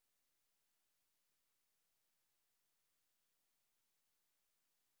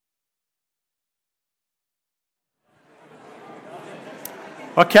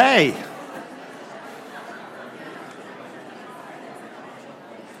Okay.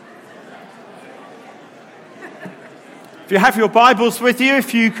 If you have your Bibles with you,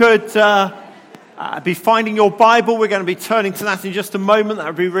 if you could be finding your Bible, we're going to be turning to that in just a moment. That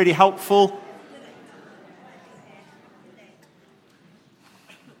would be really helpful.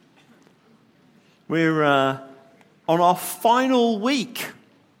 We're on our final week.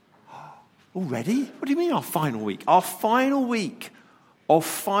 Already? What do you mean our final week? Our final week of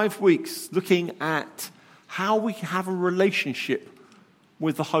 5 weeks looking at how we have a relationship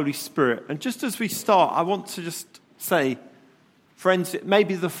with the Holy Spirit. And just as we start, I want to just say, friends, it may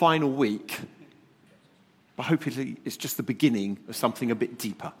be the final week, but hopefully it's just the beginning of something a bit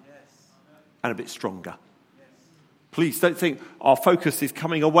deeper and a bit stronger. Please don't think our focus is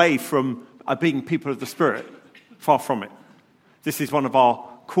coming away from being people of the Spirit. Far from it. This is one of our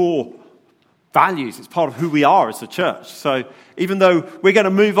core values. It's part of who we are as a church. So even though we're going to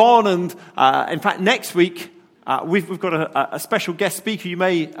move on, and in fact next week we've got a special guest speaker. You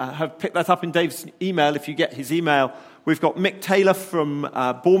may have picked that up in Dave's email if you get his email. We've got Mick Taylor from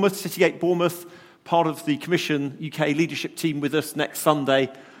Bournemouth, Citygate Bournemouth, part of the Commission UK leadership team with us next Sunday.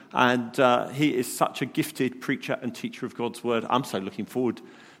 And he is such a gifted preacher and teacher of God's word. I'm so looking forward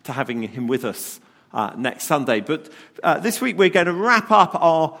to having him with us next Sunday. But this week we're going to wrap up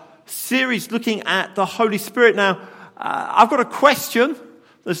our series looking at the Holy Spirit. Now, I've got a question.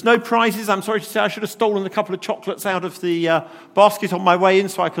 There's no prizes. I'm sorry to say I should have stolen a couple of chocolates out of the basket on my way in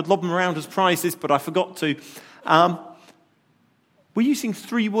so I could lob them around as prizes, but I forgot to. We're using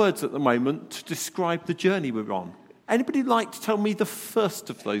 3 words at the moment to describe the journey we're on. Anybody like to tell me the first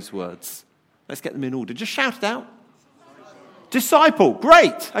of those words? Let's get them in order. Just shout it out. Disciple.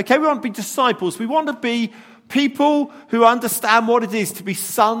 Great. Okay, we want to be disciples. We want to be people who understand what it is to be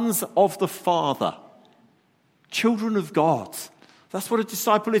sons of the Father. Children of God. That's what a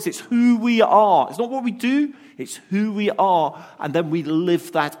disciple is. It's who we are. It's not what we do. It's who we are. And then we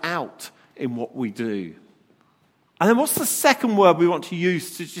live that out in what we do. And then what's the second word we want to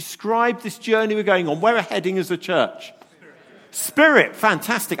use to describe this journey we're going on? Where we're heading as a church? Spirit.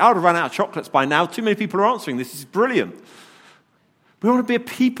 Fantastic. I would have run out of chocolates by now. Too many people are answering. This is brilliant. We want to be a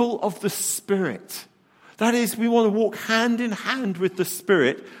people of the Spirit. That is, we want to walk hand in hand with the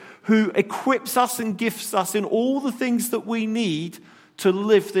Spirit who equips us and gifts us in all the things that we need to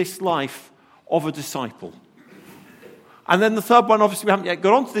live this life of a disciple. And then the third one, obviously we haven't yet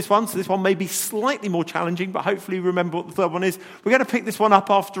got onto this one, so this one may be slightly more challenging, but hopefully you remember what the third one is. We're going to pick this one up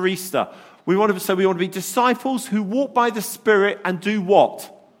after Easter. We want to be disciples who walk by the Spirit and do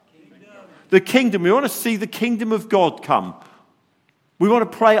what? The kingdom. We want to see the kingdom of God come. We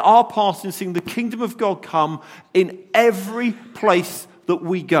want to play our part in seeing the kingdom of God come in every place that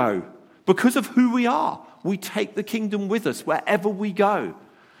we go. Because of who we are, we take the kingdom with us wherever we go.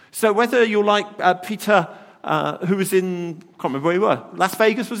 So whether you're like Peter, who was in, I can't remember where you were, Las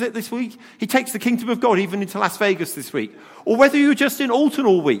Vegas was it this week? He takes the kingdom of God even into Las Vegas this week. Or whether you're just in Alton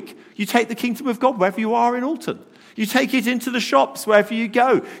all week, you take the kingdom of God wherever you are in Alton. You take it into the shops wherever you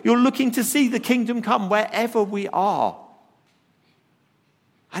go. You're looking to see the kingdom come wherever we are.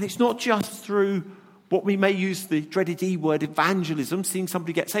 And it's not just through what we may use the dreaded E word, evangelism, seeing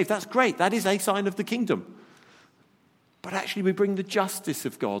somebody get saved. That's great. That is a sign of the kingdom. But actually we bring the justice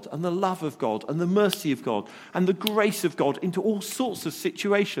of God and the love of God and the mercy of God and the grace of God into all sorts of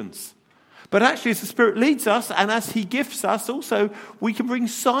situations. But actually as the Spirit leads us and as he gifts us also, we can bring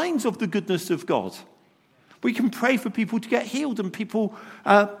signs of the goodness of God. We can pray for people to get healed and people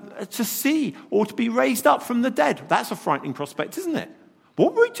to see or to be raised up from the dead. That's a frightening prospect, isn't it?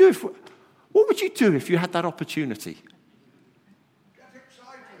 What would you do if you had that opportunity?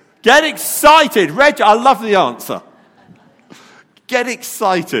 Get excited. Reg, I love the answer. Get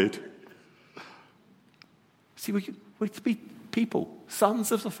excited. See, we're to be people,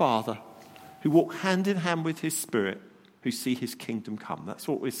 sons of the Father, who walk hand in hand with his Spirit, who see his kingdom come. That's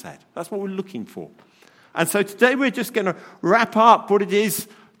what we said. That's what we're looking for. And so today we're just going to wrap up what it is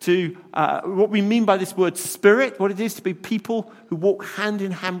to what we mean by this word Spirit, what it is to be people who walk hand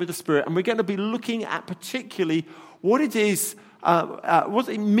in hand with the Spirit. And we're going to be looking at particularly what it is, what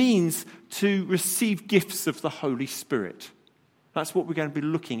it means to receive gifts of the Holy Spirit. That's what we're going to be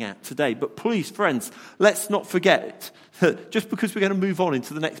looking at today. But please, friends, let's not forget that just because we're going to move on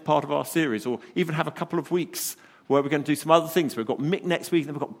into the next part of our series or even have a couple of weeks where we're going to do some other things. We've got Mick next week,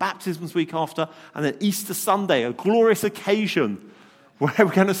 then we've got baptisms week after, and then Easter Sunday, a glorious occasion where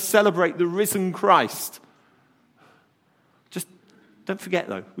we're going to celebrate the risen Christ. Just don't forget,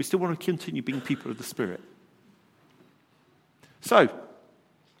 though, we still want to continue being people of the Spirit. So,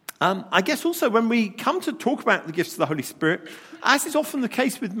 I guess also when we come to talk about the gifts of the Holy Spirit, as is often the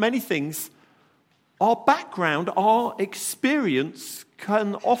case with many things, our background, our experience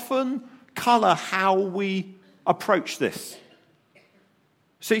can often colour how we approach this.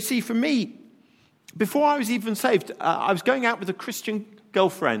 So you see, for me, before I was even saved, I was going out with a Christian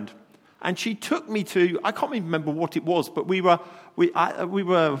girlfriend, and she took me to, I can't even remember what it was, but we were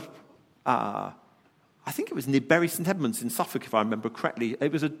I think it was near Bury St Edmunds in Suffolk, if I remember correctly.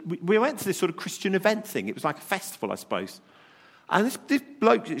 We went to this sort of Christian event thing. It was like a festival, I suppose. And this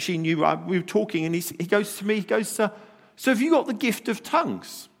bloke that she knew, we were talking, and he goes to me, so have you got the gift of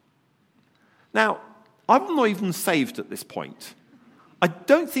tongues? Now, I'm not even saved at this point. I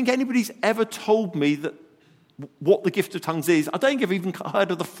don't think anybody's ever told me what the gift of tongues is. I don't think I've even heard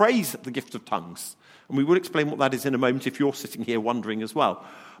of the phrase, the gift of tongues. And we will explain what that is in a moment if you're sitting here wondering as well.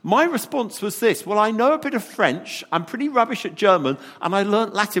 My response was this: well, I know a bit of French, I'm pretty rubbish at German, and I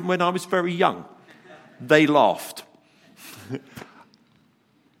learnt Latin when I was very young. They laughed.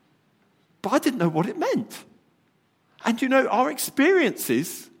 But I didn't know what it meant. And our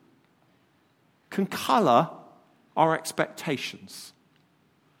experiences can colour our expectations.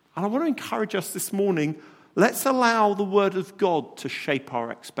 And I want to encourage us this morning, let's allow the Word of God to shape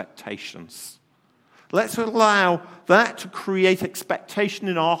our expectations. Let's allow that to create expectation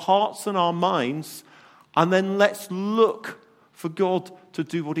in our hearts and our minds, and then let's look for God to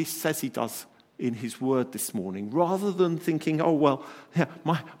do what he says he does in his word this morning, rather than thinking, oh, well, yeah,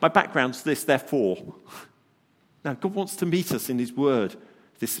 my background's this, therefore. Now, God wants to meet us in his word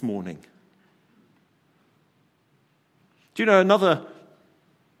this morning. Do you know, another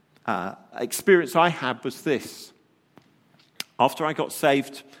experience I had was this. After I got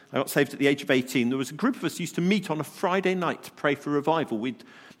saved at the age of 18. There was a group of us used to meet on a Friday night to pray for revival. We'd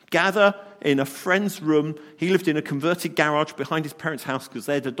gather in a friend's room. He lived in a converted garage behind his parents' house because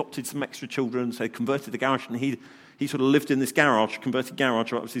they'd adopted some extra children, so they converted the garage, and he sort of lived in this garage, converted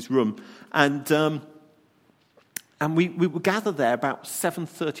garage, that was his room. And we would gather there about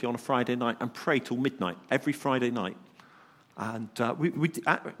 7:30 on a Friday night and pray till midnight, every Friday night. And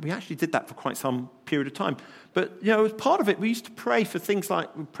we actually did that for quite some period of time. But, as part of it, we used to pray for things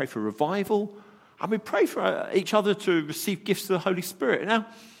like, we'd pray for revival, and we'd pray for each other to receive gifts of the Holy Spirit. Now,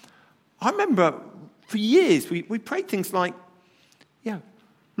 I remember for years, we prayed things like,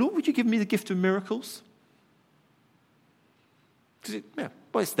 Lord, would you give me the gift of miracles? Well,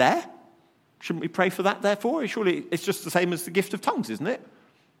 it's there. Shouldn't we pray for that, therefore? Surely it's just the same as the gift of tongues, isn't it?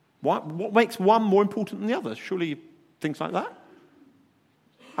 What makes one more important than the other? Surely things like that.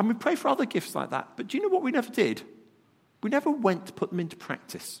 And we pray for other gifts like that. But do you know what we never did? We never went to put them into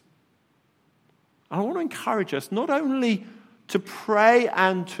practice. And I want to encourage us not only to pray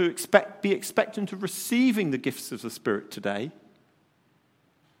and to be expectant of receiving the gifts of the Spirit today,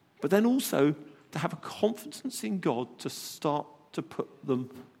 but then also to have a confidence in God to start to put them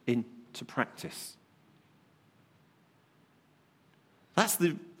into practice. That's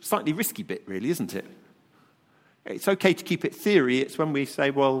the slightly risky bit, really, isn't it? It's okay to keep it theory. It's when we say,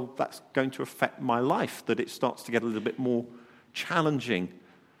 well, that's going to affect my life, that it starts to get a little bit more challenging.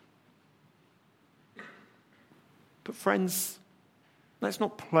 But friends, let's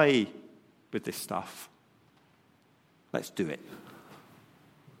not play with this stuff. Let's do it.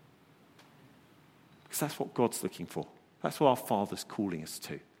 Because that's what God's looking for. That's what our Father's calling us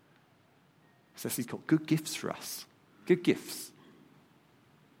to. He says he's got good gifts for us. Good gifts.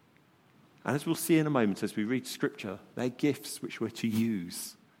 And as we'll see in a moment as we read Scripture, they're gifts which we're to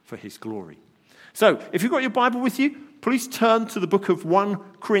use for his glory. So, if you've got your Bible with you, please turn to the book of 1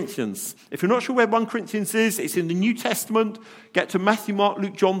 Corinthians. If you're not sure where 1 Corinthians is, it's in the New Testament. Get to Matthew, Mark,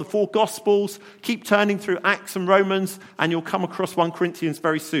 Luke, John, the 4 Gospels. Keep turning through Acts and Romans, and you'll come across 1 Corinthians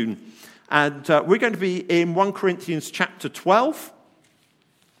very soon. And we're going to be in 1 Corinthians chapter 12.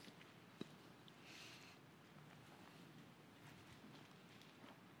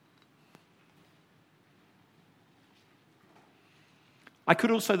 I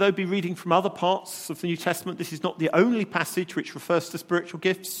could also, though, be reading from other parts of the New Testament. This is not the only passage which refers to spiritual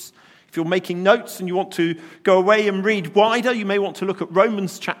gifts. If you're making notes and you want to go away and read wider, you may want to look at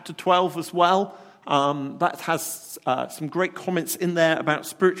Romans chapter 12 as well. That has some great comments in there about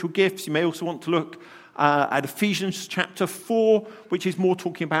spiritual gifts. You may also want to look at Ephesians chapter 4, which is more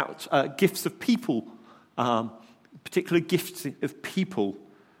talking about gifts of people, particular gifts of people,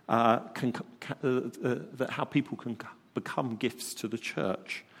 how people can become gifts to the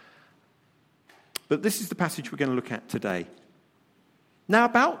church. But this is the passage we're going to look at today. Now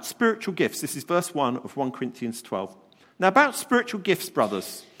about spiritual gifts, this is verse 1 of 1 Corinthians 12. Now about spiritual gifts,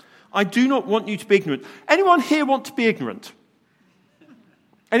 brothers, I do not want you to be ignorant. Anyone here want to be ignorant?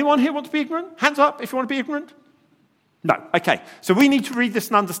 Anyone here want to be ignorant? Hands up if you want to be ignorant. No. Okay. So we need to read this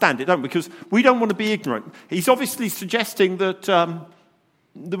and understand it, don't we? Because we don't want to be ignorant. He's obviously suggesting that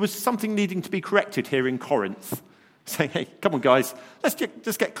there was something needing to be corrected here in Corinth. Saying, hey, come on, guys, let's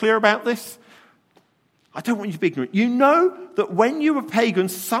just get clear about this. I don't want you to be ignorant. You know that when you were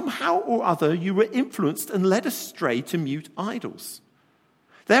pagans, somehow or other, you were influenced and led astray to mute idols.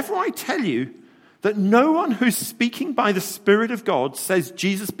 Therefore, I tell you that no one who's speaking by the Spirit of God says,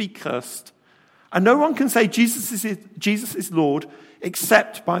 Jesus be cursed. And no one can say Jesus is Lord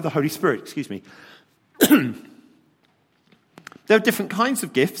except by the Holy Spirit. Excuse me. There are different kinds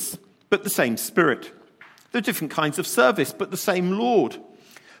of gifts, but the same Spirit. There are different kinds of service, but the same Lord.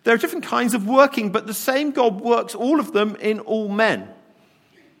 There are different kinds of working, but the same God works all of them in all men.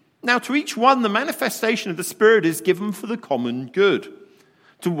 Now to each one, the manifestation of the Spirit is given for the common good.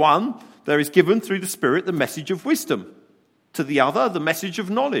 To one, there is given through the Spirit the message of wisdom. To the other, the message of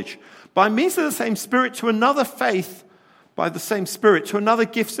knowledge. By means of the same Spirit, to another faith by the same Spirit. To another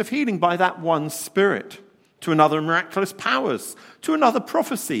gifts of healing by that one Spirit. To another miraculous powers. To another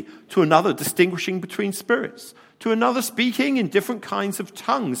prophecy. To another distinguishing between spirits. To another speaking in different kinds of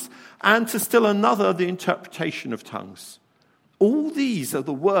tongues. And to still another the interpretation of tongues. All these are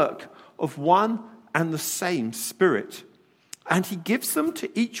the work of one and the same Spirit. And he gives them to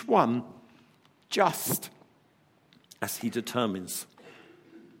each one just as he determines.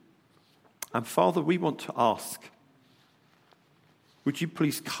 And Father, we want to ask, would you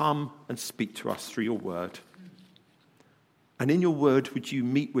please come and speak to us through your word? And in your word, would you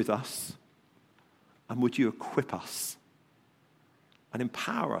meet with us? And would you equip us and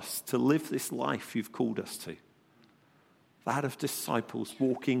empower us to live this life you've called us to? That of disciples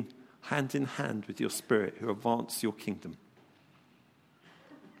walking hand in hand with your Spirit who advance your kingdom.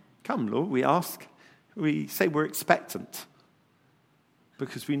 Come, Lord, we ask. We say we're expectant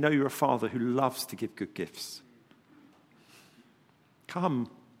because we know you're a Father who loves to give good gifts. Come,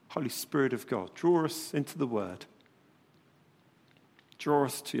 Holy Spirit of God, draw us into the Word. Draw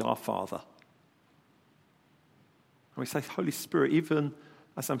us to our Father. And we say, Holy Spirit, even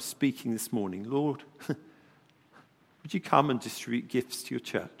as I'm speaking this morning, Lord, would you come and distribute gifts to your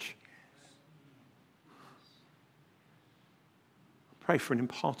church? Pray for an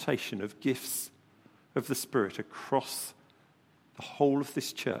impartation of gifts of the Spirit across the whole of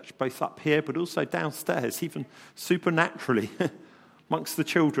this church, both up here but also downstairs, even supernaturally, amongst the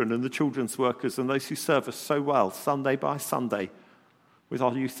children and the children's workers and those who serve us so well, Sunday by Sunday, with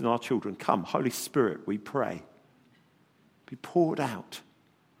our youth and our children. Come, Holy Spirit, we pray, be poured out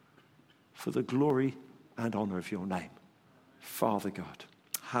for the glory and honor of your name, Father God.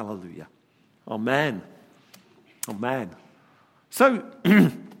 Hallelujah. Amen. Amen. So,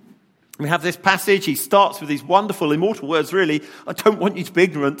 we have this passage. He starts with these wonderful, immortal words, really. I don't want you to be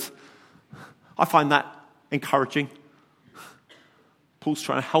ignorant. I find that encouraging. Paul's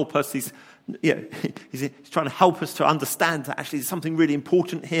trying to help us. He's trying to help us to understand that actually there's something really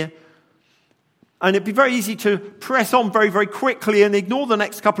important here. And it'd be very easy to press on very, very quickly and ignore the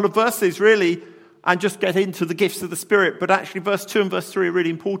next couple of verses, really, and just get into the gifts of the Spirit. But actually, verse 2 and verse 3 are really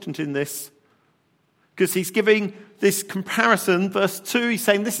important in this. Because he's giving this comparison. Verse 2, he's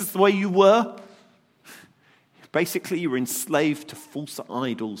saying this is the way you were. Basically, you were enslaved to false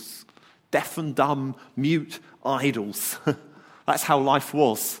idols. Deaf and dumb, mute idols. That's how life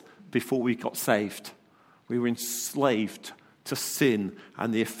was before we got saved. We were enslaved to sin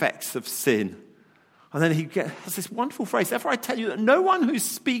and the effects of sin. And then he has this wonderful phrase. Therefore, I tell you that no one who's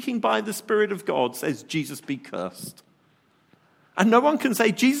speaking by the Spirit of God says, Jesus be cursed. And no one can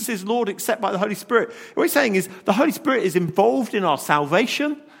say Jesus is Lord except by the Holy Spirit. What he's saying is the Holy Spirit is involved in our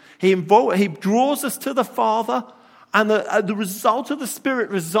salvation. He draws us to the Father. And the result of the Spirit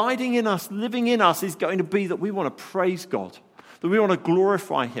residing in us, living in us, is going to be that we want to praise God, that we want to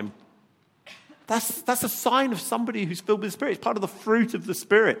glorify him. That's a sign of somebody who's filled with the Spirit. It's part of the fruit of the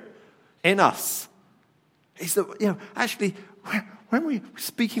Spirit in us. It's that, actually, when we're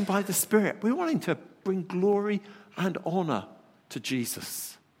speaking by the Spirit, we're wanting to bring glory and honor to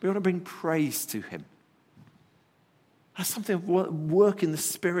Jesus. We want to bring praise to him. That's something of work in the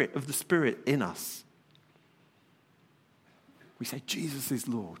Spirit of the Spirit in us. We say Jesus is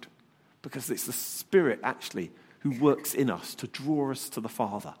Lord because it's the Spirit actually who works in us to draw us to the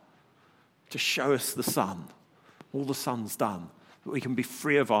Father, to show us the Son, all the Son's done, that we can be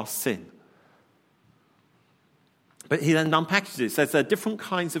free of our sin. But he then unpackages it. Says there are different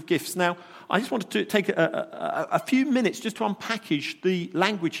kinds of gifts. Now, I just wanted to take a few minutes just to unpackage the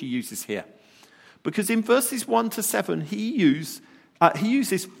language he uses here. Because in verses 1 to 7, he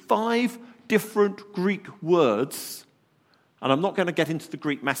uses 5 different Greek words. And I'm not going to get into the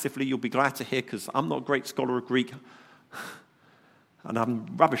Greek massively. You'll be glad to hear, because I'm not a great scholar of Greek. And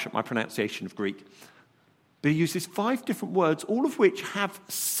I'm rubbish at my pronunciation of Greek. But he uses 5 different words, all of which have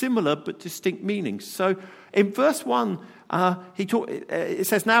similar but distinct meanings. So in verse 1, it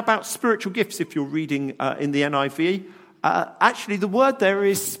says, now about spiritual gifts, if you're reading in the NIV. Actually, the word there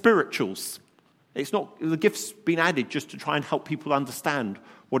is spirituals. It's not, the gift's been added just to try and help people understand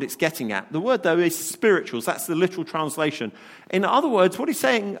what it's getting at. The word, though, is spirituals. That's the literal translation. In other words, what he's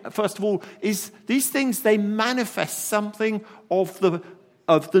saying, first of all, is these things, they manifest something of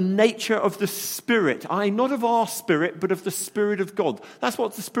the nature of the Spirit. Not of our spirit, but of the Spirit of God. That's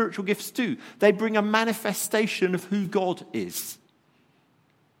what the spiritual gifts do. They bring a manifestation of who God is.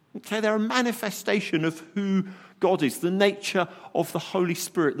 Okay, they're a manifestation of who God is, the nature of the Holy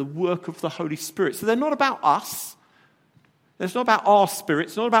Spirit, the work of the Holy Spirit. So they're not about us. It's not about our spirit.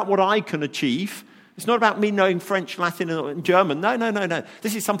 It's not about what I can achieve. It's not about me knowing French, Latin, and German. No.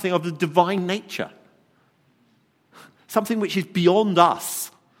 This is something of the divine nature. Something which is beyond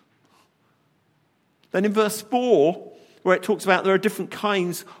us. Then in verse 4, where it talks about there are different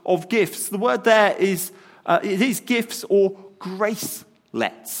kinds of gifts, the word there is, it is gifts or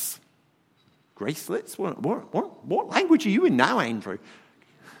gracelets. Gracelets? What language are you in now, Andrew?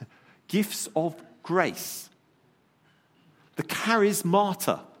 Gifts of grace. The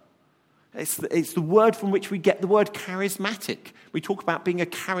charismata. It's the word from which we get the word charismatic. We talk about being a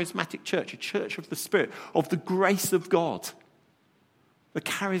charismatic church, a church of the Spirit, of the grace of God. The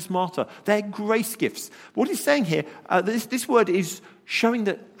charismata. They're grace gifts. What he's saying here, this word is showing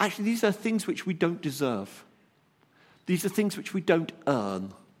that actually these are things which we don't deserve. These are things which we don't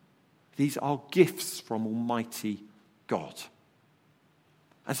earn. These are gifts from Almighty God.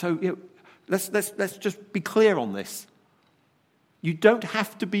 And so let's just be clear on this. You don't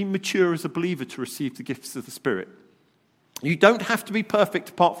have to be mature as a believer to receive the gifts of the Spirit. You don't have to be perfect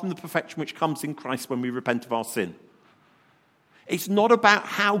apart from the perfection which comes in Christ when we repent of our sin. It's not about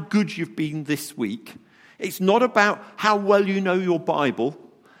how good you've been this week. It's not about how well you know your Bible.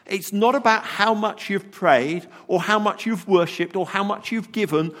 It's not about how much you've prayed or how much you've worshipped or how much you've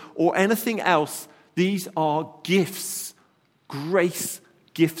given or anything else. These are gifts, grace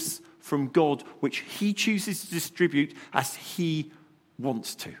gifts from God, which he chooses to distribute as he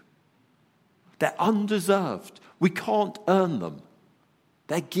wants to. They're undeserved. We can't earn them.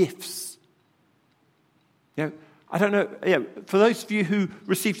 They're gifts. I don't know, for those of you who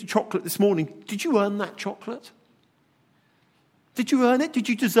received a chocolate this morning, did you earn that chocolate? Did you earn it? Did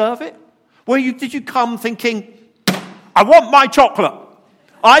you deserve it? Did you come thinking, I want my chocolate.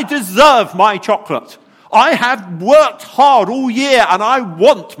 I deserve my chocolate. I have worked hard all year and I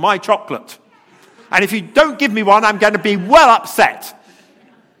want my chocolate. And if you don't give me one, I'm going to be well upset.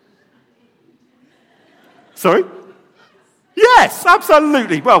 Sorry? Yes,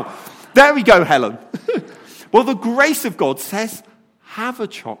 absolutely. Well, there we go, Helen. Well, the grace of God says, have a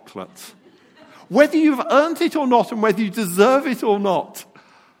chocolate. Whether you've earned it or not and whether you deserve it or not.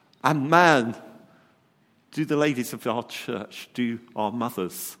 And man, do the ladies of our church, do our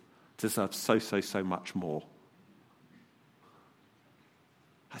mothers deserve so much more.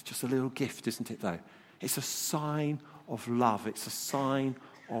 That's just a little gift, isn't it, though? It's a sign of love. It's a sign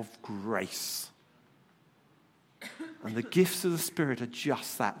of grace. And the gifts of the Spirit are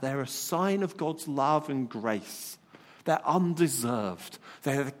just that. They're a sign of God's love and grace. They're undeserved.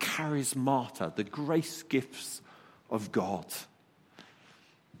 They're the charismata, the grace gifts of God.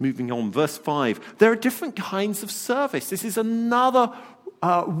 Moving on, verse 5. There are different kinds of service. This is another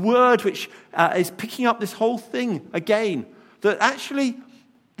word which is picking up this whole thing again. That actually,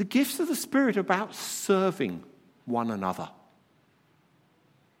 the gifts of the Spirit are about serving one another.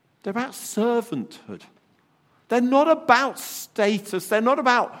 They're about servanthood. They're not about status. They're not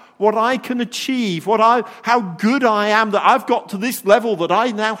about what I can achieve, how good I am, that I've got to this level, that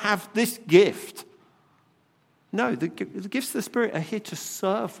I now have this gift. No, the gifts of the Spirit are here to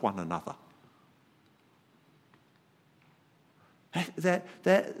serve one another.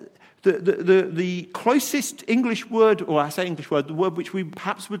 The closest English word, or I say English word, the word which we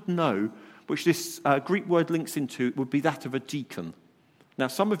perhaps would know, which this Greek word links into, would be that of a deacon. Now,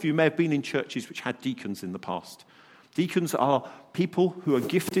 some of you may have been in churches which had deacons in the past. Deacons are people who are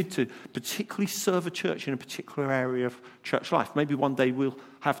gifted to particularly serve a church in a particular area of church life. Maybe one day we'll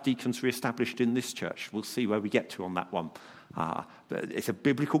have deacons re-established in this church. We'll see where we get to on that one. But it's a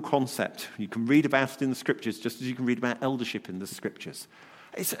biblical concept. You can read about it in the Scriptures just as you can read about eldership in the Scriptures.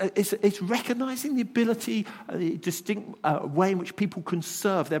 It's recognizing the ability, the distinct way in which people can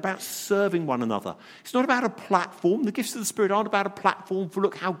serve. They're about serving one another. It's not about a platform. The gifts of the Spirit aren't about a platform for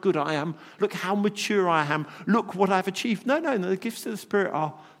look how good I am, look how mature I am, look what I've achieved. No. The gifts of the Spirit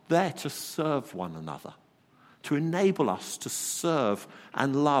are there to serve one another, to enable us to serve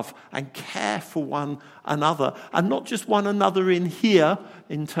and love and care for one another. And not just one another in here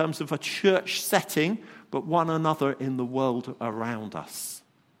in terms of a church setting, but one another in the world around us.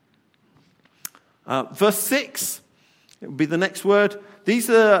 Verse 6, it will be the next word. These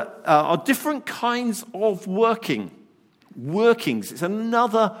are different kinds of workings. It's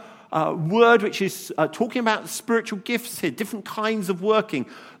another word which is talking about spiritual gifts here, different kinds of working.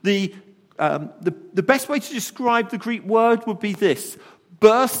 The best way to describe the Greek word would be this: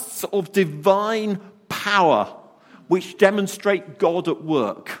 bursts of divine power which demonstrate God at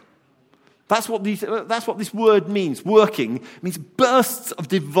work. That's what this word means. Working it means bursts of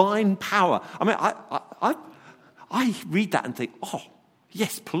divine power. I mean, I read that and think, oh,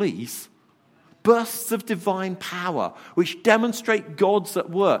 yes, please. Bursts of divine power which demonstrate God's at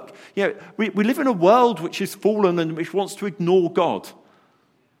work. You know, we live in a world which is fallen and which wants to ignore God.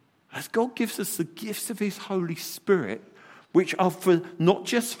 As God gives us the gifts of his Holy Spirit, which are for not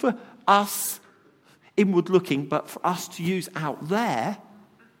just for us inward looking, but for us to use out there,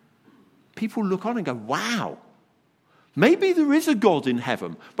 people look on and go, wow, maybe there is a God in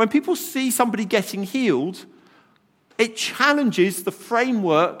heaven. When people see somebody getting healed, it challenges the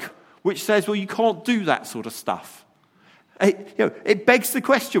framework which says, well, you can't do that sort of stuff. It begs the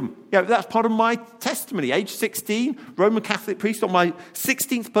question. That's part of my testimony. Age 16, Roman Catholic priest. On my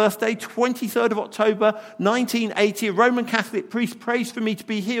 16th birthday, 23rd of October, 1980, a Roman Catholic priest prays for me to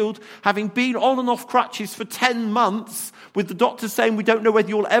be healed, having been on and off crutches for 10 months, with the doctor saying, we don't know whether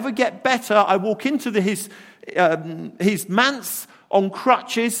you'll ever get better. I walk into his manse on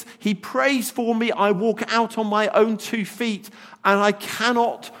crutches. He prays for me. I walk out on my own 2 feet, and I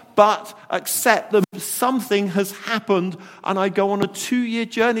cannot but accept that something has happened, and I go on a 2-year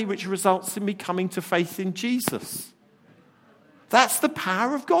journey which results in me coming to faith in Jesus. That's the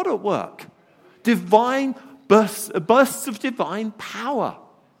power of God at work. Divine bursts of divine power.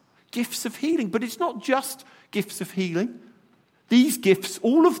 Gifts of healing. But it's not just gifts of healing. These gifts,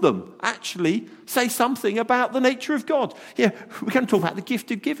 all of them, actually say something about the nature of God. We're going to talk about the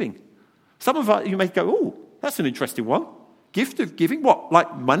gift of giving. Some of you may go, oh, that's an interesting one. Gift of giving, what,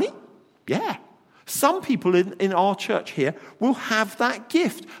 like money? Yeah. Some people in our church here will have that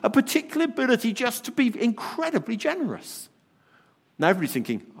gift, a particular ability just to be incredibly generous. Now everybody's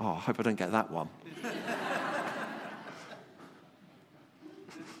thinking, oh, I hope I don't get that one.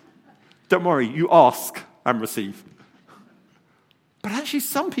 Don't worry, you ask and receive. But actually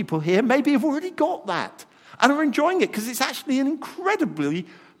some people here maybe have already got that and are enjoying it because it's actually an incredibly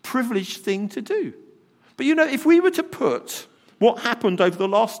privileged thing to do. But if we were to put what happened over the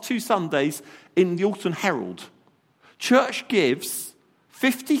last 2 Sundays in the Alton Herald, church gives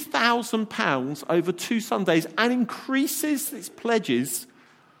 £50,000 over 2 Sundays and increases its pledges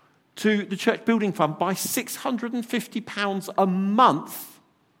to the church building fund by £650 a month.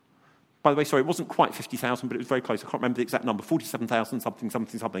 By the way, sorry, it wasn't quite 50,000, but it was very close. I can't remember the exact number, 47,000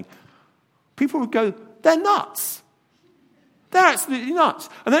 something. People would go, they're nuts. They're absolutely nuts.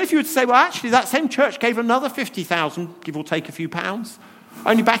 And then if you were to say, well, actually, that same church gave another 50,000, give or take a few pounds,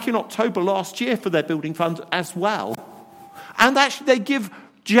 only back in October last year for their building fund as well. And actually, they give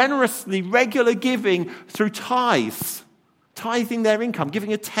generously, regular giving through tithes, tithing their income, giving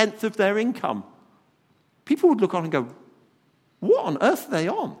 1/10 of their income. People would look on and go, what on earth are they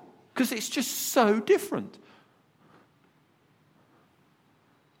on? Because it's just so different.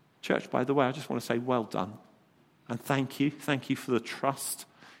 Church, by the way, I just want to say well done. And thank you. Thank you for the trust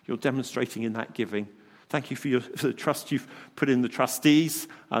you're demonstrating in that giving. Thank you for the trust you've put in the trustees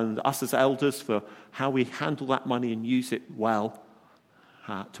and us as elders for how we handle that money and use it well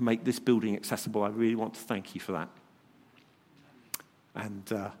to make this building accessible. I really want to thank you for that. And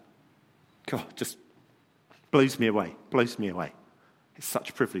God, just blows me away. It's such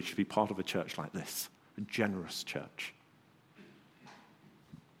a privilege to be part of a church like this, a generous church.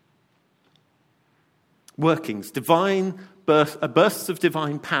 Workings, bursts of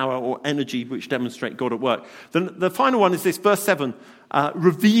divine power or energy which demonstrate God at work. The final one is this, verse 7,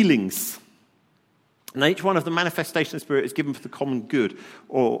 revealings. Now, each one of the manifestations of the Spirit is given for the common good.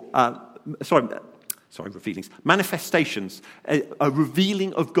 Revealings. Manifestations, a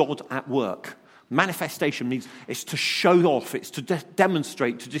revealing of God at work. Manifestation means it's to show off, it's to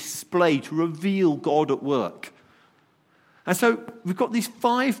demonstrate, to display, to reveal God at work. And so we've got these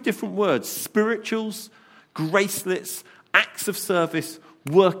 5 different words: spirituals, gracelets, acts of service,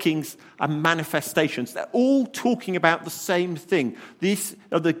 workings and manifestations. They're all talking about the same thing. These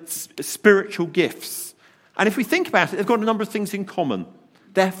are the spiritual gifts. And if we think about it, they've got a number of things in common.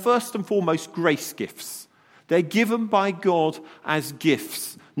 They're first and foremost grace gifts. They're given by God as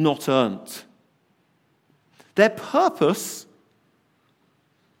gifts, not earned. Their purpose,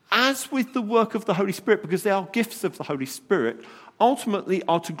 as with the work of the Holy Spirit, because they are gifts of the Holy Spirit, ultimately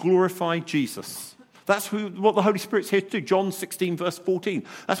are to glorify Jesus. That's what the Holy Spirit's here to do. John 16, verse 14.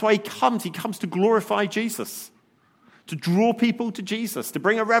 That's why he comes. He comes to glorify Jesus, to draw people to Jesus, to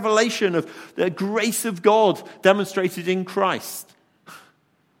bring a revelation of the grace of God demonstrated in Christ.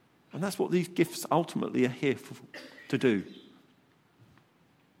 And that's what these gifts ultimately are here to do.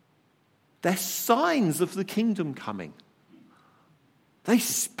 They're signs of the kingdom coming. They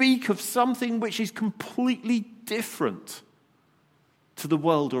speak of something which is completely different to the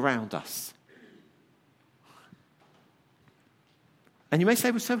world around us. And you may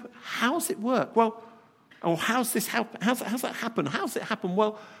say, well, so how does it work? Well, or how's that happen? How does it happen?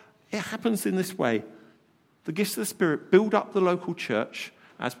 Well, it happens in this way. The gifts of the Spirit build up the local church,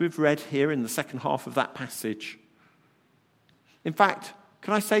 as we've read here in the second half of that passage. In fact,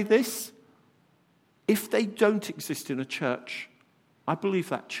 can I say this? If they don't exist in a church, I believe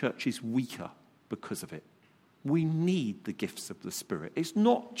that church is weaker because of it. We need the gifts of the Spirit. It's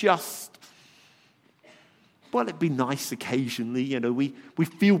not just, well, it'd be nice occasionally. We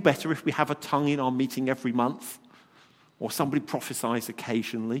feel better if we have a tongue in our meeting every month, or somebody prophesies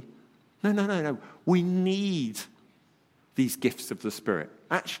occasionally. No. We need these gifts of the Spirit,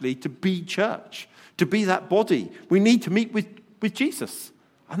 actually, to be church, to be that body. We need to meet with Jesus.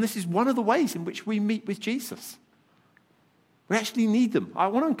 And this is one of the ways in which we meet with Jesus. We actually need them. I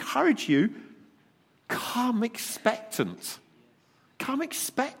want to encourage you, come expectant. Come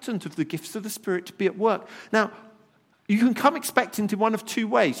expectant of the gifts of the Spirit to be at work. Now, you can come expectant in one of two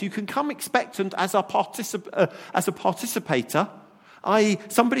ways. You can come expectant as a participator, i.e.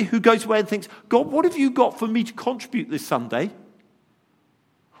 somebody who goes away and thinks, God, what have you got for me to contribute this Sunday?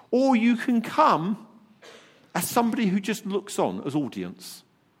 Or you can come as somebody who just looks on as audience.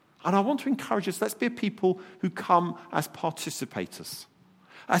 And I want to encourage us, let's be a people who come as participators.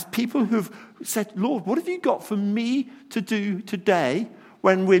 As people who've said, Lord, what have you got for me to do today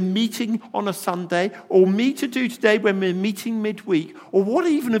when we're meeting on a Sunday? Or me to do today when we're meeting midweek? Or what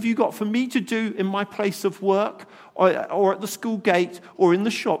even have you got for me to do in my place of work? Or at the school gate? Or in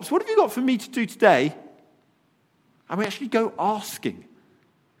the shops? What have you got for me to do today? And we actually go asking.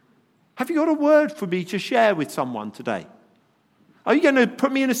 Have you got a word for me to share with someone today? Are you going to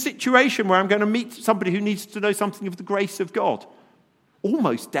put me in a situation where I'm going to meet somebody who needs to know something of the grace of God?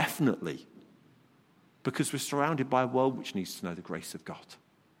 Almost definitely. Because we're surrounded by a world which needs to know the grace of God.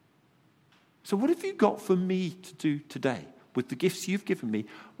 So what have you got for me to do today with the gifts you've given me?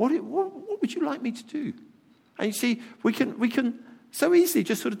 What would you like me to do? And you see, we can so easily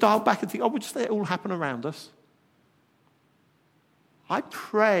just sort of dial back and think, we'll just let it all happen around us. I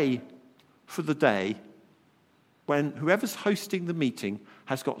pray for the day when whoever's hosting the meeting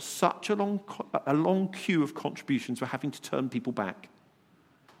has got such a long queue of contributions, we're having to turn people back.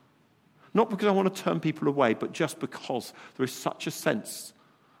 Not because I want to turn people away, but just because there is such a sense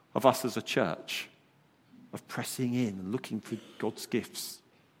of us as a church, of pressing in and looking for God's gifts.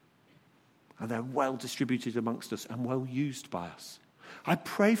 And they're well distributed amongst us and well used by us. I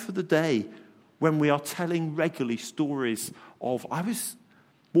pray for the day when we are telling regularly stories of, I was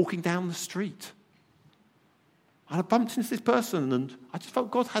walking down the street and I bumped into this person and I just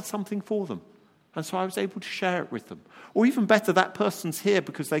felt God had something for them. And so I was able to share it with them. Or even better, that person's here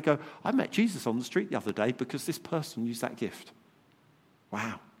because they go, I met Jesus on the street the other day because this person used that gift.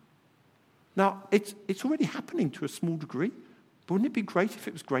 Wow. Now, it's already happening to a small degree, but wouldn't it be great if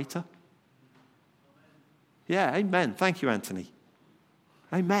it was greater? Yeah, amen. Thank you, Anthony.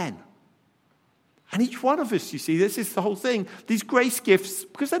 Amen. And each one of us, you see, this is the whole thing. These grace gifts,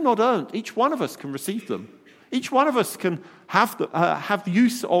 because they're not earned, each one of us can receive them. Each one of us can have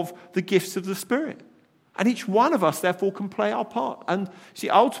use of the gifts of the Spirit. And each one of us, therefore, can play our part. And see,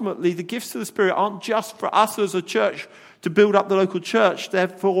 ultimately, the gifts of the Spirit aren't just for us as a church to build up the local church. They're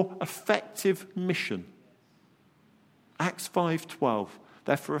for effective mission. Acts 5:12.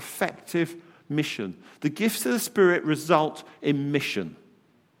 They're for effective mission. The gifts of the Spirit result in mission.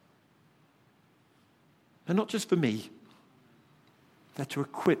 They're not just for me. They're to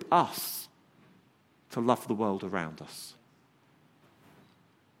equip us to love the world around us.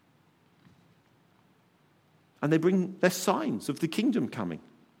 And they're signs of the kingdom coming.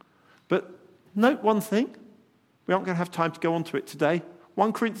 But note one thing. We aren't going to have time to go on to it today.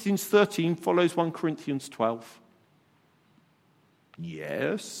 1 Corinthians 13 follows 1 Corinthians 12.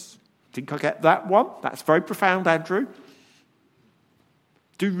 Yes. Think I get that one? That's very profound, Andrew.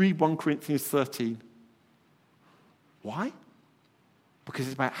 Do read 1 Corinthians 13. Why? Because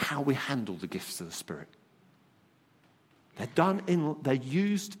it's about how we handle the gifts of the Spirit. They're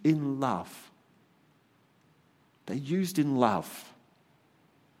used in love. They're used in love.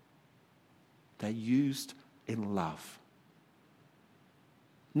 They're used in love.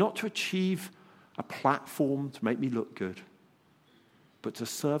 Not to achieve a platform to make me look good, but to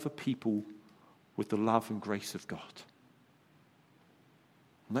serve a people with the love and grace of God.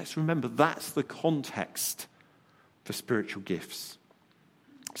 And let's remember that's the context for spiritual gifts.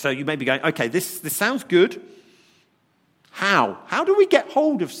 So you may be going, okay, this sounds good. How? How do we get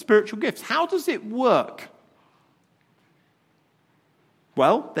hold of spiritual gifts? How does it work?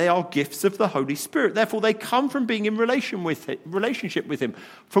 Well, they are gifts of the Holy Spirit. Therefore, they come from being in relationship with Him,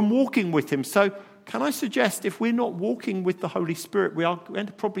 from walking with Him. So can I suggest if we're not walking with the Holy Spirit, we are going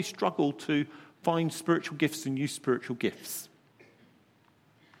to probably struggle to find spiritual gifts and use spiritual gifts.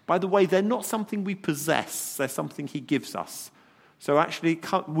 By the way, they're not something we possess. They're something He gives us. So actually,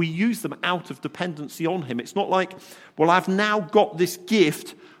 we use them out of dependency on Him. It's not like, well, I've now got this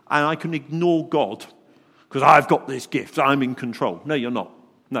gift and I can ignore God because I've got this gift. I'm in control. No, you're not.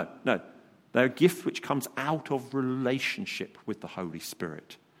 No. They're a gift which comes out of relationship with the Holy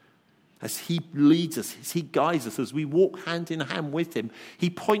Spirit. As He leads us, as He guides us, as we walk hand in hand with Him,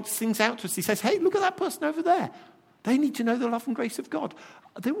 He points things out to us. He says, hey, look at that person over there. They need to know the love and grace of God.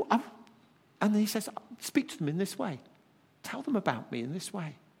 And then He says, speak to them in this way. Tell them about me in this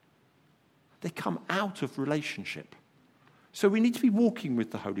way. They come out of relationship. So we need to be walking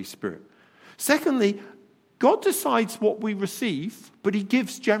with the Holy Spirit. Secondly, God decides what we receive, but He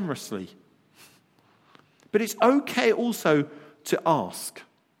gives generously. But it's okay also to ask.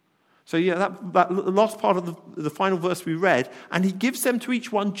 So that last part of the final verse we read, and He gives them to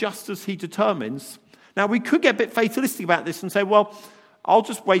each one just as He determines. Now we could get a bit fatalistic about this and say, well, I'll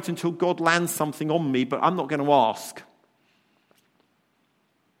just wait until God lands something on me, but I'm not going to ask.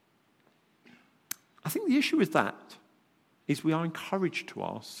 I think the issue with that is we are encouraged to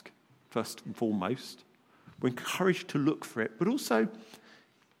ask, first and foremost. We're encouraged to look for it. But also,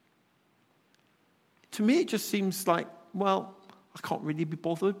 to me, it just seems like, well, I can't really be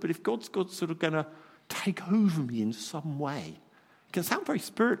bothered. But if God's sort of going to take over me in some way, it can sound very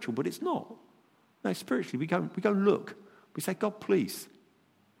spiritual, but it's not. No, spiritually, we go and look. We say, God, please,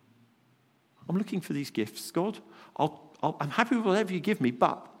 I'm looking for these gifts. God, I'm happy with whatever you give me,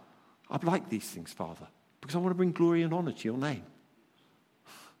 but I'd like these things, Father, because I want to bring glory and honor to your name.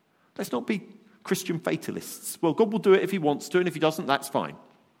 Let's not be Christian fatalists. Well, God will do it if He wants to, and if He doesn't, that's fine.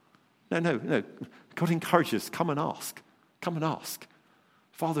 No. God encourages us, come and ask. Come and ask.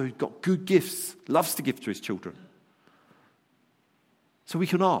 Father who's got good gifts, loves to give to His children. So we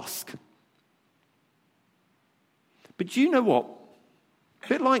can ask. But do you know what? A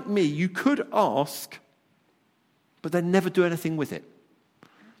bit like me, you could ask, but then never do anything with it.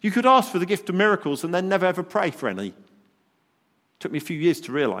 You could ask for the gift of miracles and then never ever pray for any. It took me a few years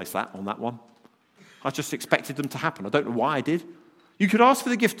to realize that on that one. I just expected them to happen. I don't know why I did. You could ask for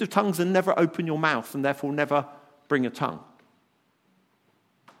the gift of tongues and never open your mouth and therefore never bring a tongue.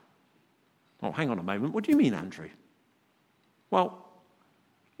 Oh, hang on a moment. What do you mean, Andrew? Well,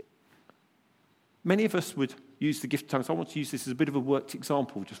 many of us would use the gift of tongues. I want to use this as a bit of a worked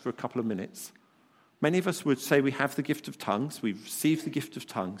example just for a couple of minutes. Many of us would say we have the gift of tongues. We've received the gift of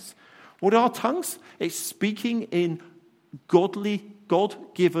tongues. What are tongues? It's speaking in godly,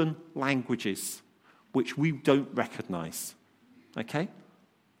 God-given languages, which we don't recognize. Okay?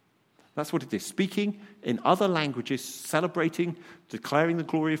 That's what it is. Speaking in other languages, celebrating, declaring the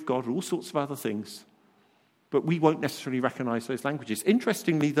glory of God, all sorts of other things. But we won't necessarily recognize those languages.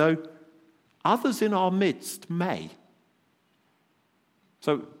 Interestingly, though, others in our midst may.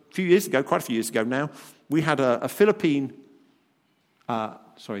 So a few years ago, quite a few years ago now, we had a Philippine,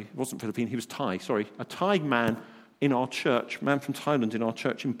 it wasn't Philippine, he was Thai, a Thai man in our church, man from Thailand in our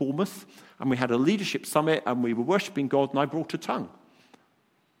church in Bournemouth, and we had a leadership summit, and we were worshipping God, and I brought a tongue.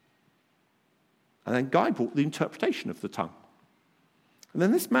 And then Guy brought the interpretation of the tongue. And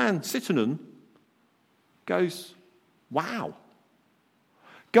then this man, Sitanan, goes, wow.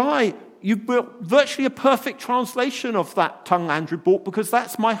 Guy, you built virtually a perfect translation of that tongue Andrew brought because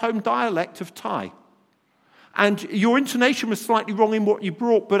that's my home dialect of Thai. And your intonation was slightly wrong in what you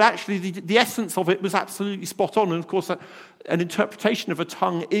brought, but actually the essence of it was absolutely spot on. And of course, an interpretation of a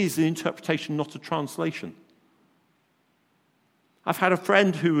tongue is an interpretation, not a translation. I've had a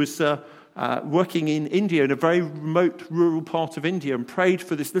friend who was working in India, in a very remote rural part of India, and prayed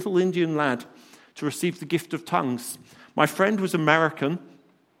for this little Indian lad to receive the gift of tongues. My friend was American.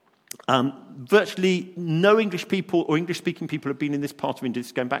 Virtually no English people or English-speaking people have been in this part of India.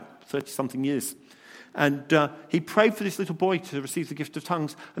 It's going back 30-something years. And he prayed for this little boy to receive the gift of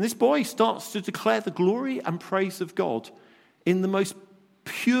tongues. And this boy starts to declare the glory and praise of God in the most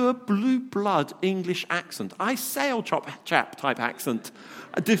pure blue blood English accent. I say old chap type accent.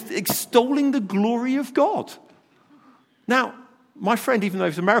 Extolling the glory of God. Now, my friend, even though he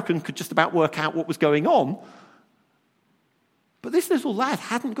was American, could just about work out what was going on. But this little lad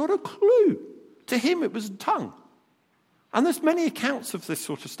hadn't got a clue. To him, it was a tongue. And there's many accounts of this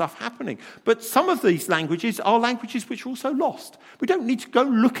sort of stuff happening. But some of these languages are languages which are also lost. We don't need to go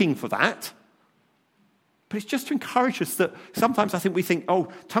looking for that. But it's just to encourage us that sometimes I think we think, oh,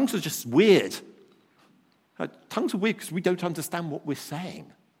 tongues are just weird. Tongues are weird because we don't understand what we're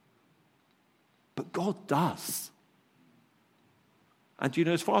saying. But God does. And,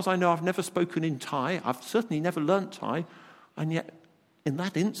 as far as I know, I've never spoken in Thai. I've certainly never learnt Thai. And yet, in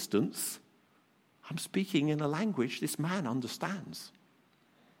that instance, I'm speaking in a language this man understands.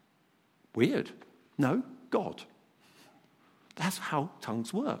 Weird. No, God. That's how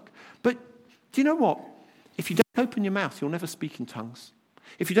tongues work. But do you know what? If you don't open your mouth, you'll never speak in tongues.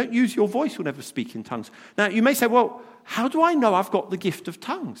 If you don't use your voice, you'll never speak in tongues. Now, you may say, well, how do I know I've got the gift of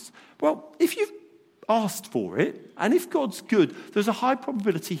tongues? Well, if you've asked for it, and if God's good, there's a high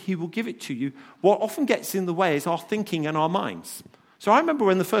probability he will give it to you. What often gets in the way is our thinking and our minds. So I remember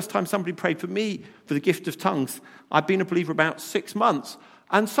when the first time somebody prayed for me for the gift of tongues, I'd been a believer about 6 months,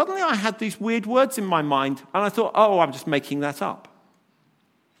 and suddenly I had these weird words in my mind, and I thought, oh, I'm just making that up.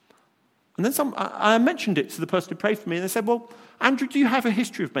 And then I mentioned it to the person who prayed for me, and they said, well, Andrew, do you have a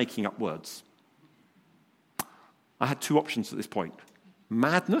history of making up words? I had 2 options at this point.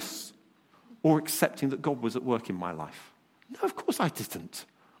 Madness or accepting that God was at work in my life. No, of course I didn't.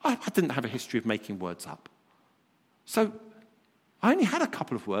 I didn't have a history of making words up. So I only had a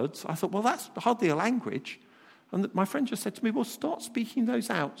couple of words. I thought, well, that's hardly a language. And my friend just said to me, well, start speaking those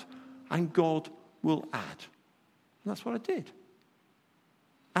out and God will add. And that's what I did.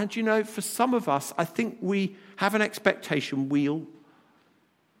 And for some of us, I think we have an expectation it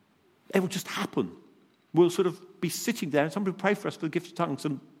will just happen. We'll sort of be sitting there and somebody will pray for us for the gift of tongues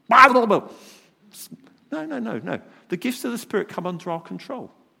and no. The gifts of the Spirit come under our control.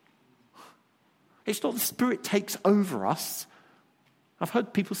 It's not the Spirit takes over us. I've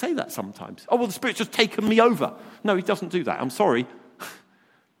heard people say that sometimes. Oh, well, the Spirit's just taken me over. No, he doesn't do that. I'm sorry.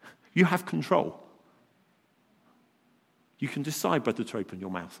 You have control. You can decide whether to open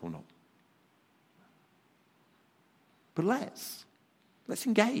your mouth or not. But let's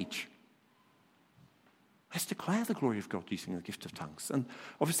engage. Let's declare the glory of God using the gift of tongues. And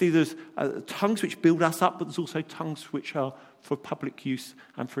obviously there's tongues which build us up, but there's also tongues which are for public use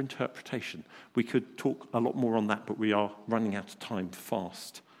and for interpretation. We could talk a lot more on that, but we are running out of time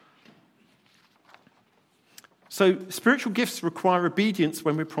fast. So spiritual gifts require obedience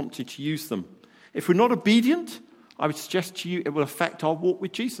when we're prompted to use them. If we're not obedient, I would suggest to you it will affect our walk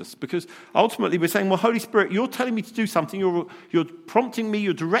with Jesus, because ultimately we're saying, well, Holy Spirit, you're telling me to do something, you're prompting me,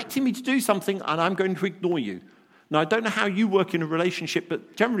 you're directing me to do something, and I'm going to ignore you. Now, I don't know how you work in a relationship,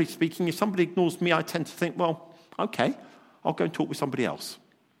 but generally speaking, if somebody ignores me, I tend to think, well, okay, I'll go and talk with somebody else.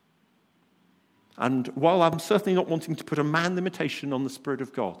 And while I'm certainly not wanting to put a man limitation on the Spirit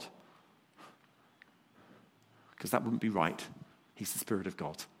of God, because that wouldn't be right, he's the Spirit of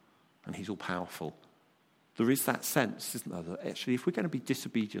God, and he's all-powerful. There is that sense, isn't there, that actually if we're going to be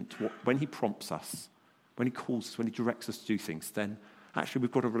disobedient when he prompts us, when he calls us, when he directs us to do things, then actually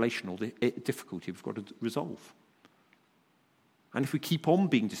we've got a relational difficulty we've got to resolve. And if we keep on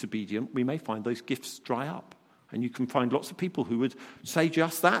being disobedient, we may find those gifts dry up. And you can find lots of people who would say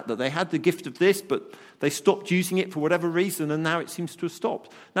just that they had the gift of this, but they stopped using it for whatever reason, and now it seems to have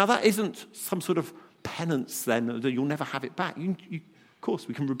stopped. Now, that isn't some sort of penance, then, that you'll never have it back. Of course,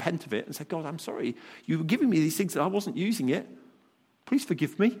 we can repent of it and say, God, I'm sorry. You were giving me these things and I wasn't using it. Please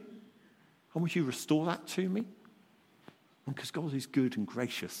forgive me. And would you restore that to me? And because God is good and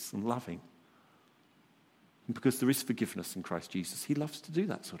gracious and loving. And because there is forgiveness in Christ Jesus, he loves to do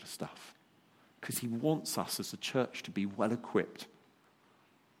that sort of stuff. Because he wants us as a church to be well equipped.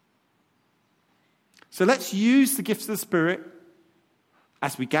 So let's use the gifts of the Spirit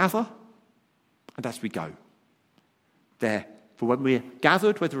as we gather and as we go. They're for when we're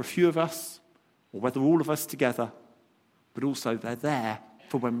gathered, whether a few of us or whether all of us together, but also they're there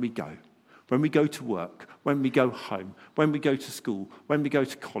for when we go. When we go to work, when we go home, when we go to school, when we go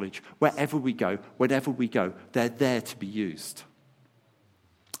to college, wherever we go, whenever we go, they're there to be used.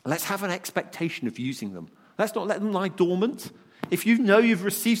 Let's have an expectation of using them. Let's not let them lie dormant. If you know you've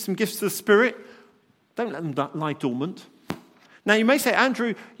received some gifts of the Spirit, Don't let them lie dormant. Now, you may say,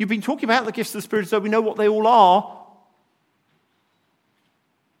 Andrew, you've been talking about the gifts of the Spirit so we know what they all are.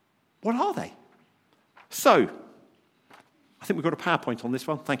 What are they? So, I think we've got a PowerPoint on this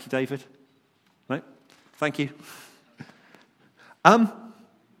one. Thank you, David. Right? Thank you.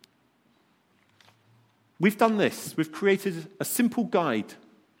 We've done this. We've created a simple guide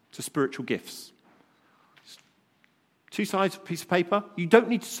to spiritual gifts. 2 sides of a piece of paper. You don't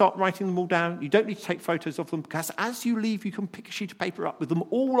need to start writing them all down. You don't need to take photos of them, because as you leave, you can pick a sheet of paper up with them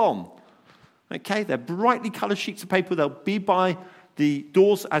all on. Okay? They're brightly coloured sheets of paper. They'll be by the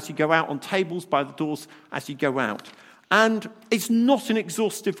doors as you go out, on tables by the doors as you go out. And it's not an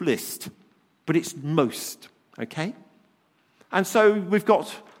exhaustive list, but it's most. Okay? And so we've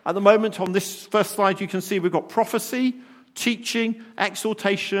got, at the moment, on this first slide, you can see we've got prophecy, teaching,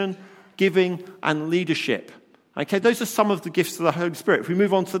 exhortation, giving, and leadership. Okay, those are some of the gifts of the Holy Spirit. If we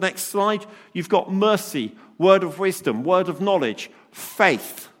move on to the next slide, you've got mercy, word of wisdom, word of knowledge,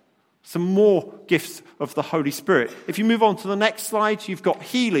 faith, some more gifts of the Holy Spirit. If you move on to the next slide, you've got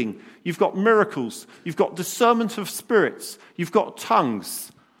healing, you've got miracles, you've got discernment of spirits, you've got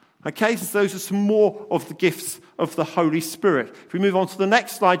tongues. Okay, so those are some more of the gifts of the Holy Spirit. If we move on to the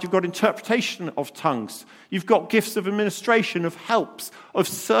next slide, you've got interpretation of tongues. You've got gifts of administration, of helps, of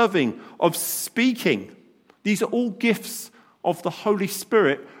serving, of speaking. These are all gifts of the Holy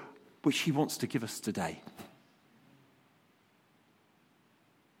Spirit, which he wants to give us today.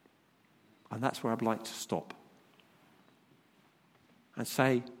 And that's where I'd like to stop and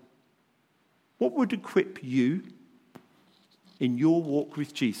say, what would equip you in your walk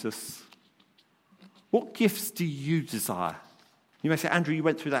with Jesus? What gifts do you desire? You may say, Andrew, you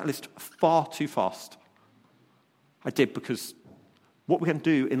went through that list far too fast. I did, because what we're going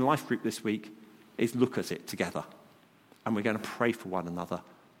to do in Life Group this week is look at it together. And we're going to pray for one another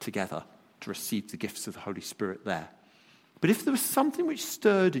together to receive the gifts of the Holy Spirit there. But if there was something which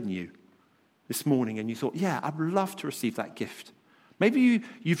stirred in you this morning and you thought, yeah, I'd love to receive that gift. Maybe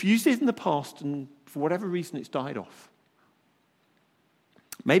you've used it in the past and for whatever reason it's died off.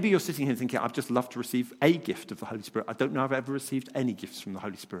 Maybe you're sitting here thinking, I'd just love to receive a gift of the Holy Spirit. I don't know if I've ever received any gifts from the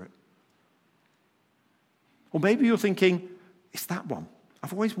Holy Spirit. Or maybe you're thinking, it's that one.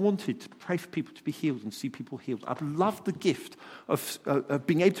 I've always wanted to pray for people to be healed and see people healed. I'd love the gift of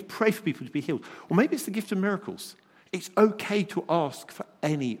being able to pray for people to be healed. Or maybe it's the gift of miracles. It's okay to ask for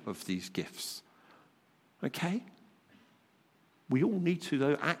any of these gifts. Okay? We all need to,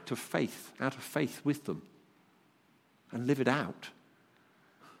 though, act of faith, out of faith with them, and live it out,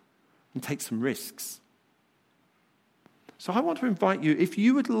 and take some risks. So I want to invite you, if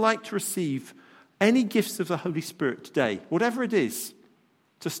you would like to receive any gifts of the Holy Spirit today, whatever it is,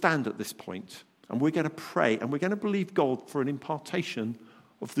 to stand at this point, and we're going to pray, and we're going to believe God for an impartation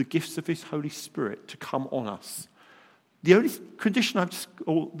of the gifts of his Holy Spirit to come on us. The only condition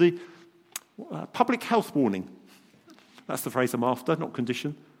the public health warning, that's the phrase I'm after, not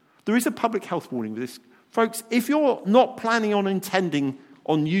condition. There is a public health warning with this. Folks, if you're not planning on intending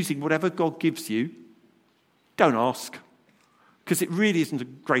on using whatever God gives you, don't ask, because it really isn't a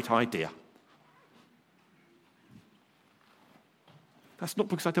great idea. That's not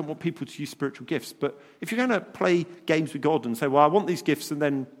because I don't want people to use spiritual gifts, but if you're going to play games with God and say, well, I want these gifts and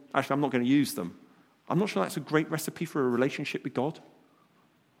then actually I'm not going to use them, I'm not sure that's a great recipe for a relationship with God.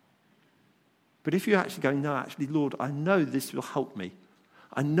 But if you're actually going, no, actually, Lord, I know this will help me.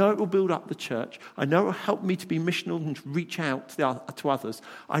 I know it will build up the church. I know it will help me to be missional and to reach out to others.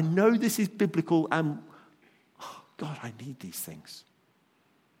 I know this is biblical and, God, I need these things.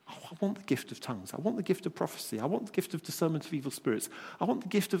 I want the gift of tongues. I want the gift of prophecy. I want the gift of discernment of evil spirits. I want the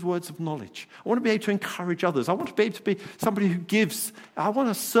gift of words of knowledge. I want to be able to encourage others. I want to be able to be somebody who gives. I want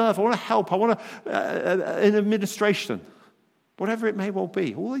to serve. I want to help. I want to, in administration, whatever it may well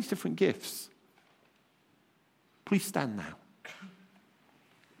be, all these different gifts. Please stand now.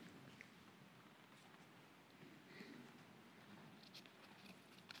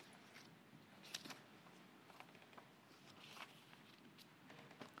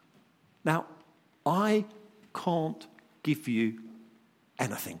 Now, I can't give you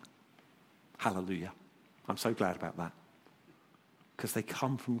anything. Hallelujah. I'm so glad about that. Because they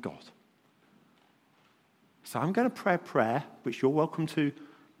come from God. So I'm going to pray a prayer, which you're welcome to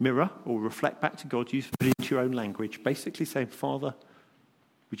mirror or reflect back to God. Use it into your own language. Basically saying, Father,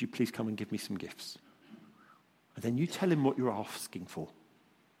 would you please come and give me some gifts? And then you tell him what you're asking for.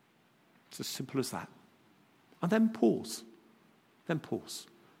 It's as simple as that. And then pause.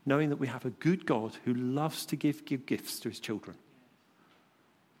 Knowing that we have a good God who loves to give gifts to his children.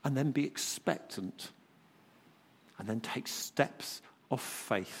 And then be expectant. And then take steps of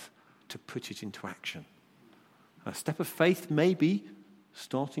faith to put it into action. A step of faith may be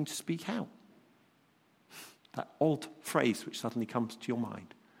starting to speak out. That odd phrase which suddenly comes to your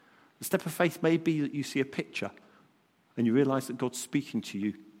mind. The step of faith may be that you see a picture and you realize that God's speaking to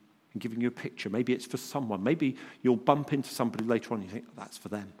you and giving you a picture. Maybe it's for someone. Maybe you'll bump into somebody later on and you think, that's for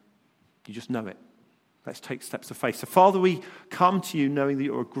them. You just know it. Let's take steps of faith. So, Father, we come to you knowing that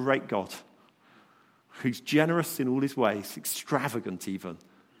you're a great God who's generous in all his ways, extravagant even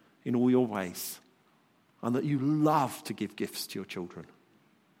in all your ways, and that you love to give gifts to your children.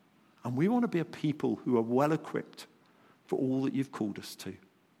 And we want to be a people who are well equipped for all that you've called us to.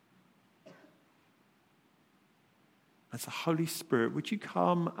 As the Holy Spirit, would you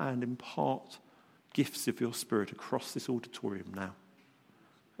come and impart gifts of your Spirit across this auditorium now?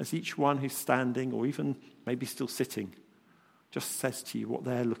 As each one who's standing or even maybe still sitting just says to you what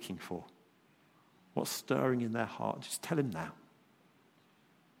they're looking for, what's stirring in their heart, just tell him now.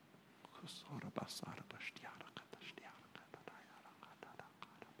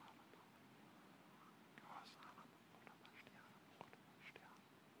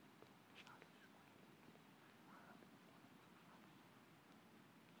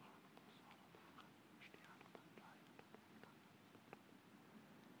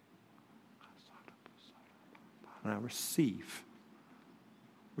 Now receive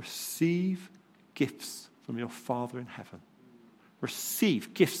gifts from your Father in heaven.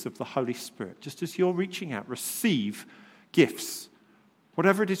 Receive gifts of the Holy Spirit. Just as you're reaching out, receive gifts.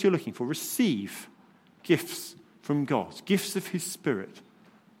 Whatever it is you're looking for, receive gifts from God. Gifts of his Spirit.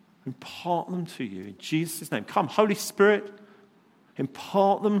 Impart them to you in Jesus' name. Come, Holy Spirit,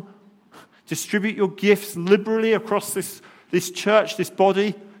 impart them. Distribute your gifts liberally across this church, this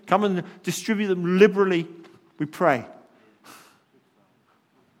body. Come and distribute them liberally, we pray.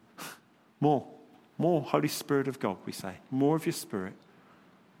 More Holy Spirit of God, we say. More of your Spirit.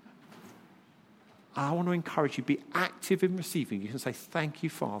 I want to encourage you, be active in receiving. You can say, thank you,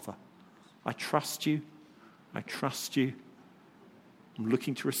 Father. I trust you. I trust you. I'm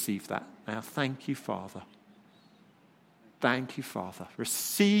looking to receive that. Now, thank you, Father. Thank you, Father.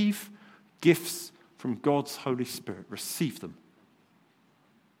 Receive gifts from God's Holy Spirit. Receive them.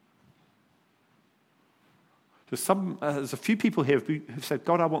 There's a few people here who've said,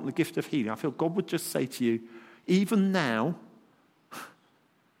 God, I want the gift of healing. I feel God would just say to you, even now,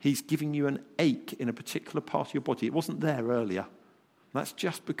 he's giving you an ache in a particular part of your body. It wasn't there earlier. That's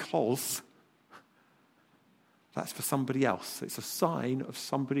just because that's for somebody else. It's a sign of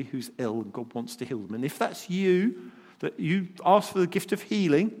somebody who's ill and God wants to heal them. And if that's you, that you ask for the gift of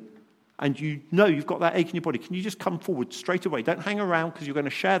healing and you know you've got that ache in your body, can you just come forward straight away? Don't hang around because you're going to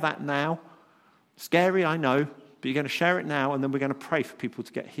share that now. Scary, I know, but you're going to share it now and then we're going to pray for people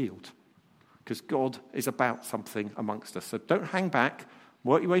to get healed because God is about something amongst us. So don't hang back.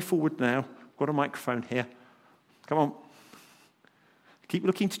 Work your way forward now. I've got a microphone here. Come on. Keep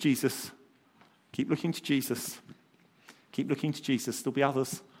looking to Jesus. Keep looking to Jesus. Keep looking to Jesus. There'll be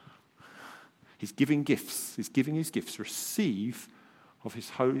others. He's giving gifts. He's giving his gifts. Receive of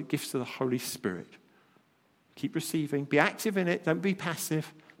his holy gifts of the Holy Spirit. Keep receiving. Be active in it. Don't be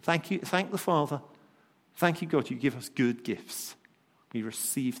passive. Thank you. Thank the Father. Thank you, God. You give us good gifts. We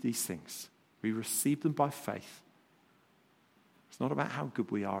receive these things. We receive them by faith. It's not about how good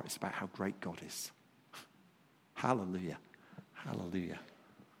we are. It's about how great God is. Hallelujah. Hallelujah.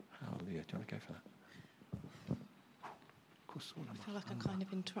 Hallelujah. Do you want to go for that? I feel like I'm kind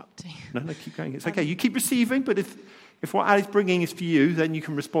of interrupting. No, keep going. It's okay. You keep receiving, but if what Ali's bringing is for you, then you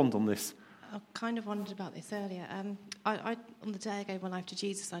can respond on this. I kind of wondered about this earlier. I on the day I gave my life to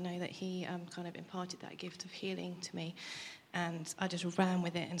Jesus, I know that he kind of imparted that gift of healing to me. And I just ran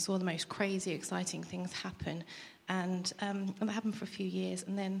with it and saw the most crazy, exciting things happen. And that happened for a few years.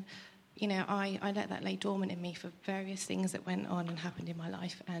 And then, I let that lay dormant in me for various things that went on and happened in my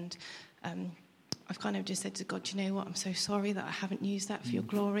life. And I've kind of just said to God, you know what, I'm so sorry that I haven't used that for your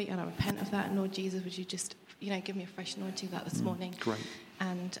glory. And I repent of that. And Lord Jesus, would you just, give me a fresh anointing of that this morning? Great.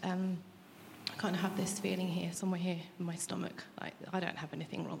 And I kind of have this feeling here, somewhere here in my stomach. Like, I don't have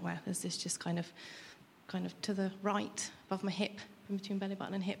anything wrong where. There's this just kind of to the right, above my hip, in between belly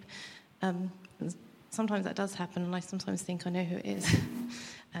button and hip. Sometimes that does happen, and I sometimes think I know who it is.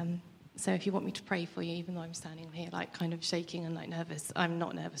 So if you want me to pray for you, even though I'm standing here, like, kind of shaking and, like, nervous, I'm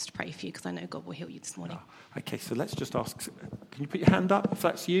not nervous to pray for you because I know God will heal you this morning. Oh, okay, so let's just ask, can you put your hand up if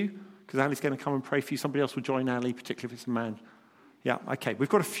that's you? Because Ali's going to come and pray for you. Somebody else will join Ali, particularly if it's a man. Yeah, okay, we've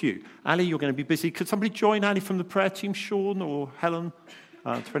got a few. Ali, you're going to be busy. Could somebody join Ali from the prayer team, Sean or Helen,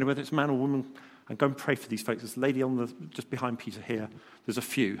 depending whether it's a man or woman, and go and pray for these folks. There's a lady just behind Peter here. There's a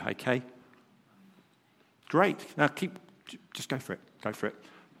few, okay? Great. Now just go for it. Go for it.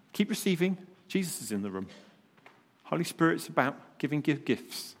 Keep receiving. Jesus is in the room. Holy Spirit's about giving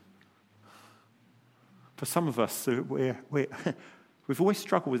gifts. For some of us, we've always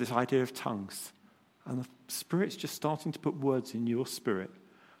struggled with this idea of tongues. And the Spirit's just starting to put words in your spirit.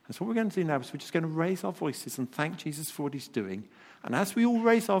 And so what we're going to do now is we're just going to raise our voices and thank Jesus for what he's doing. And as we all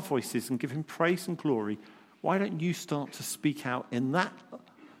raise our voices and give him praise and glory, why don't you start to speak out in that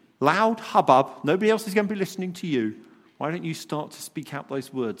loud hubbub? Nobody else is going to be listening to you. Why don't you start to speak out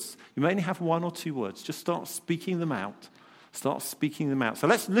those words? You may only have one or two words. Just start speaking them out. Start speaking them out. So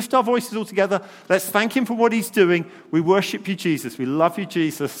let's lift our voices all together. Let's thank him for what he's doing. We worship you, Jesus. We love you,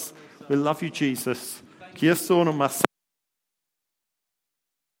 Jesus. We love you, Jesus. Kia sono mas.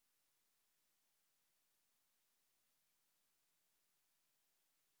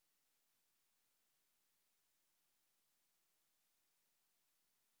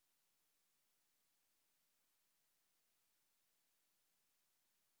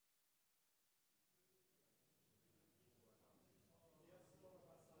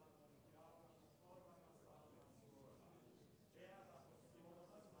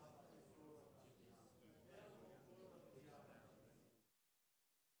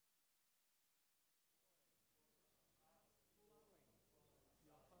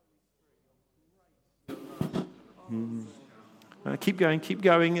 Keep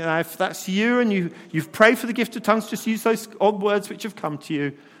going. If that's you and you've prayed for the gift of tongues, just use those odd words which have come to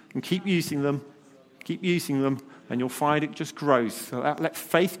you and keep using them. Keep using them, and you'll find it just grows. So let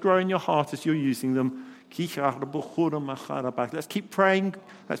faith grow in your heart as you're using them. Let's keep praying.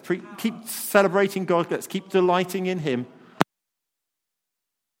 Let's keep celebrating God. Let's keep delighting in him.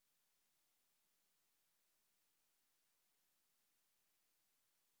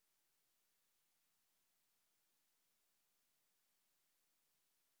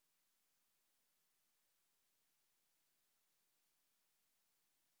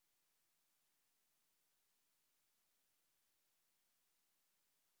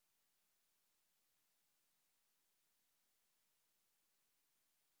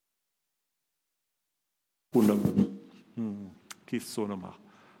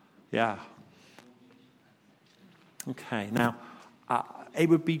 Yeah. Okay, now, it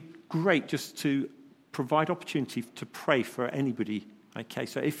would be great just to provide opportunity to pray for anybody. Okay,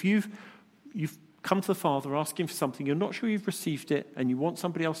 so if you've come to the Father asking for something, you're not sure you've received it, and you want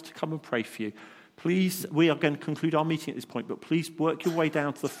somebody else to come and pray for you, please, we are going to conclude our meeting at this point, but please work your way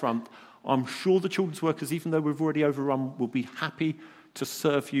down to the front. I'm sure the children's workers, even though we've already overrun, will be happy to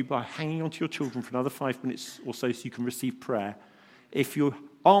serve you by hanging on to your children for another 5 minutes or so you can receive prayer. If you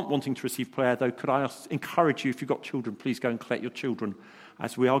aren't wanting to receive prayer, though, could I encourage you, if you've got children, please go and collect your children,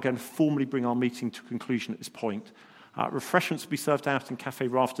 as we are going to formally bring our meeting to conclusion at this point. Refreshments will be served out in Cafe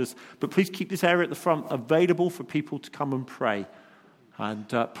Rafters, but please keep this area at the front available for people to come and pray. And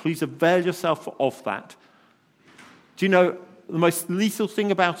please avail yourself of that. Do you know, the most lethal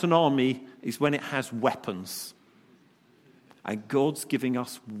thing about an army is when it has weapons. And God's giving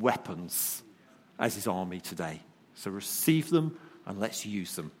us weapons as his army today. So receive them and let's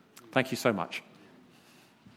use them. Thank you so much.